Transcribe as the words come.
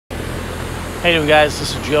How you doing, guys?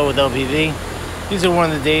 This is Joe with LBV. These are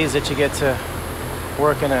one of the days that you get to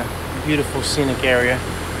work in a beautiful scenic area.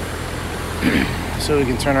 So we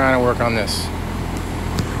can turn around and work on this.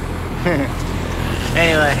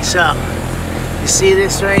 Anyway, so you see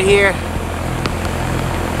this right here?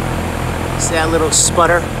 See that little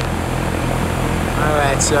sputter?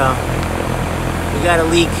 Alright, so we got a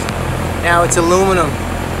leak. Now it's aluminum.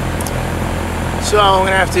 So I'm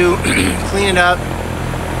gonna have to clean it up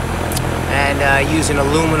and use an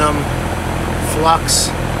aluminum flux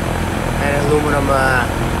and aluminum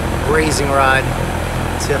brazing rod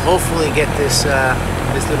to hopefully get this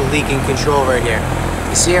this little leak in control right here.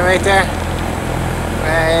 You see it right there?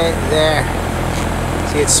 Right there.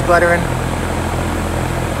 See it sputtering?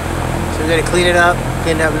 So we're gonna clean it up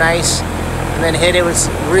nice, and then hit it with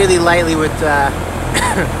really lightly with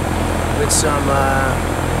with some.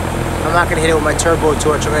 I'm not gonna hit it with my turbo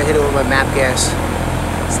torch. I'm gonna hit it with my map gas.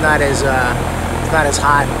 It's not as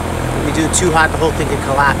hot. If you do too hot, the whole thing can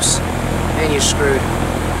collapse, and you're screwed.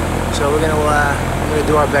 So we're gonna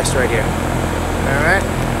do our best right here. All right.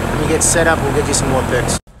 When we get set up, we'll get you some more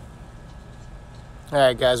pics. All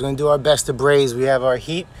right, guys. We're gonna do our best to braze. We have our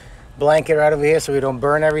heat blanket right over here, so we don't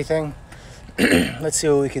burn everything. Let's see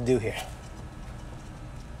what we can do here.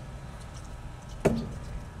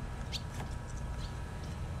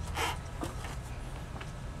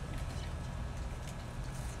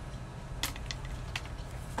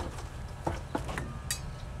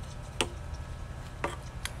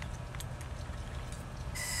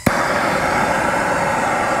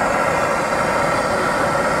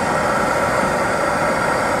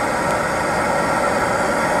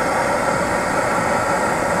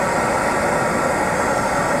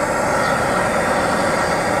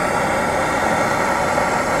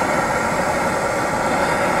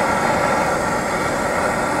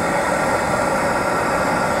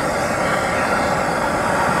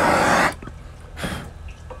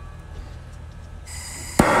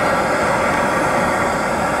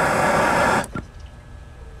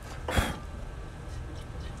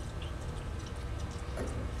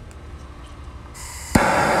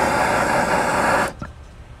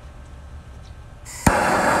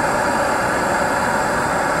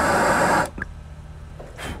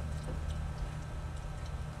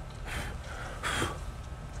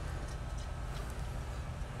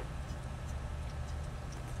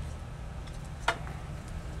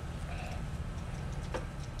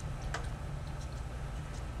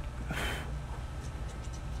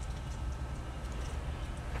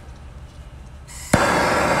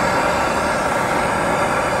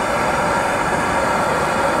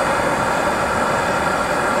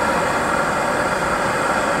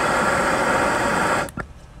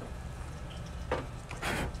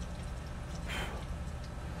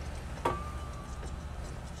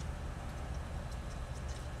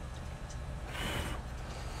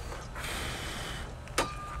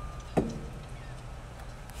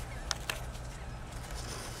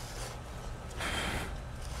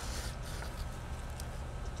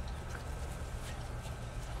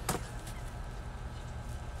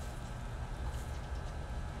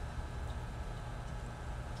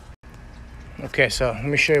 Okay, so let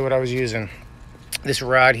me show you what I was using. This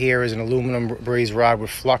rod here is an aluminum braze rod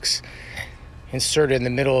with flux inserted in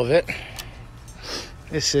the middle of it.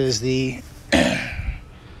 This is the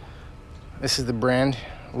brand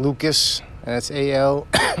Lucas, and it's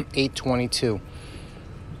AL822.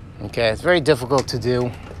 Okay, it's very difficult to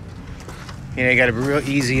do. You know, you got to be real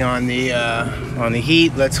easy on the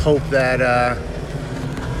heat. Let's hope that I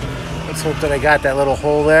got that little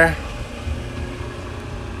hole there.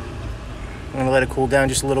 I'm gonna let it cool down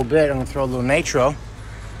just a little bit. I'm gonna throw a little nitro,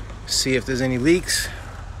 see if there's any leaks.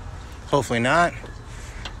 Hopefully not,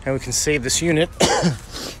 and we can save this unit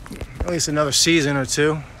at least another season or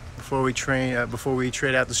two before we trade out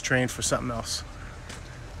this Trane for something else.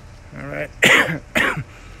 All right.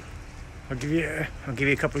 I'll give you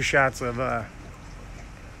a couple of shots of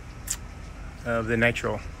the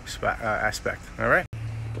nitro aspect. All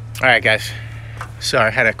right, guys. Sorry,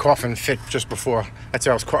 I had a coughing fit just before. That's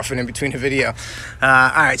why I was coughing in between the video.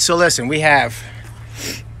 All right, so listen, we have,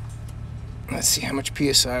 let's see how much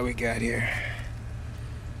PSI we got here.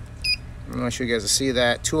 I'm not sure you guys will see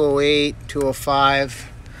that. 208,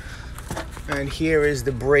 205. And here is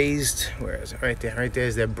the brazed, where is it? Right there. Right there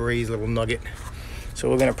is that brazed little nugget. So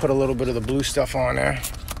we're going to put a little bit of the blue stuff on there.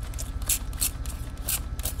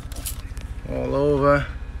 All over.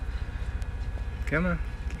 Come on,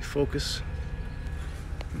 focus.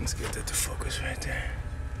 Let's get that to focus right there.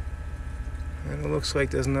 And it looks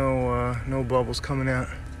like there's no bubbles coming out.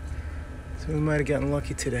 So we might have gotten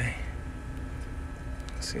lucky today.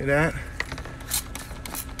 See that?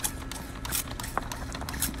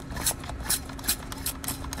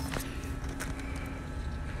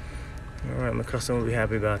 My customer will be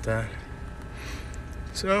happy about that.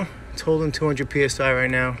 So it's holding 200 psi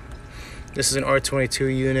right now. This is an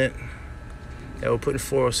R22 unit that we're putting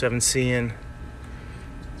 407C in,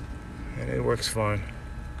 and it works fine.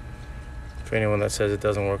 For anyone that says it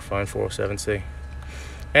doesn't work fine, 407C.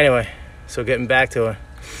 Anyway, so getting back to it,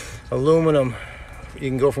 aluminum. You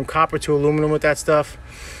can go from copper to aluminum with that stuff,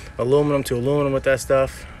 aluminum to aluminum with that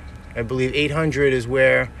stuff. I believe 800 is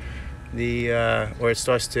where where it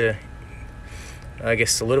starts to, I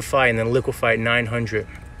guess, solidify and then liquefy at 900.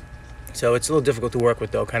 So it's a little difficult to work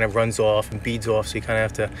with though. Kind of runs off and beads off, so you kind of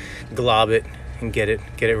have to glob it and get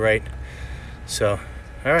it right. So,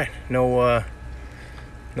 all right, no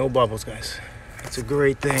bubbles, guys. That's a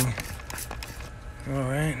great thing. All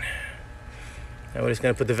right. Now we're just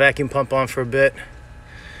gonna put the vacuum pump on for a bit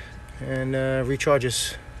and recharge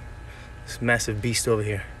this massive beast over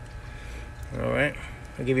here. All right,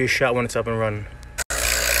 I'll give you a shot when it's up and running.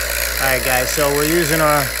 All right, guys, so we're using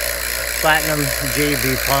our Platinum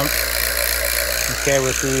JB pump, okay,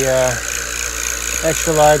 with the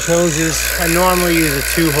extra large hoses. I normally use a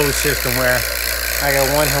 2-hose system where I got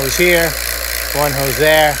 1 hose here, 1 hose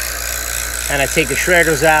there, and I take the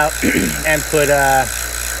shredders out and put the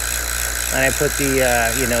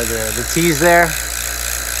you know, the T's there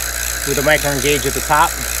with the micron gauge at the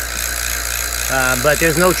top. But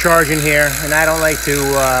there's no charge in here, and I don't like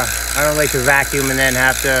to vacuum and then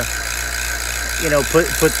have to, you know, put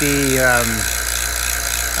the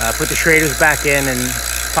shredders back in and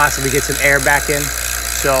possibly get some air back in.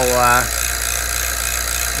 So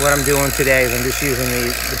what I'm doing today is I'm just using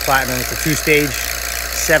the Platinum. It's a 2-stage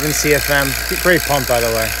 7 CFM, great pump by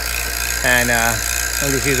the way, and I'm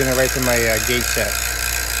just using it right to my gauge set.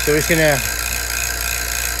 So we're just gonna,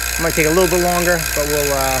 it might take a little bit longer, but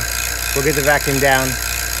we'll get the vacuum down,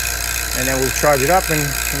 and then we'll charge it up and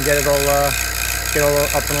get it all up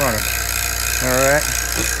and running. All right,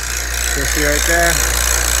 you see right there,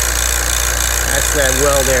 that's that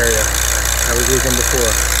weld area I was using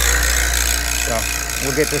before. So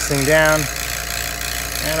we'll get this thing down,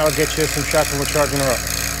 and I'll get you some shots when we're charging her up.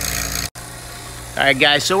 All right,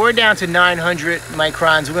 guys, so we're down to 900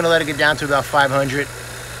 microns. We're gonna let it get down to about 500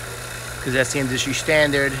 because that's the industry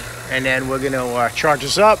standard, and then we're gonna charge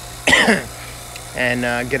this up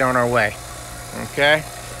and get on our way. Okay,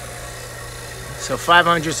 so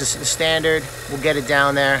 500 is the standard. We'll get it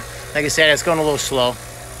down there. Like I said, it's going a little slow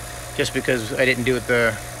just because I didn't do it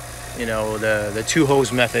the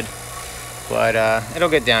 2-hose method, but it'll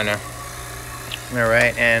get down there. All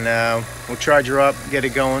right, and we'll charge her up, get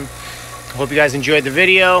it going. Hope you guys enjoyed the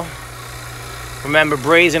video. Remember,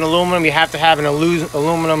 brazing aluminum, you have to have an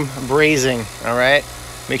aluminum brazing. All right,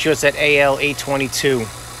 make sure it's at AL 822.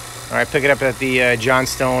 All right, pick it up at the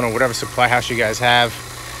Johnstone or whatever supply house you guys have,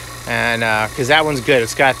 and because that one's good.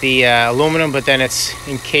 It's got the aluminum, but then it's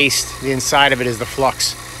encased. The inside of it is the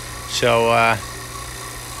flux. So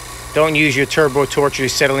don't use your turbo torch or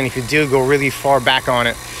acetylene. If you do, go really far back on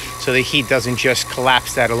it so the heat doesn't just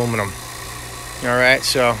collapse that aluminum. All right,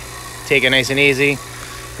 so take it nice and easy.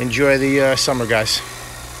 Enjoy the summer, guys.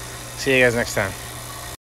 See you guys next time.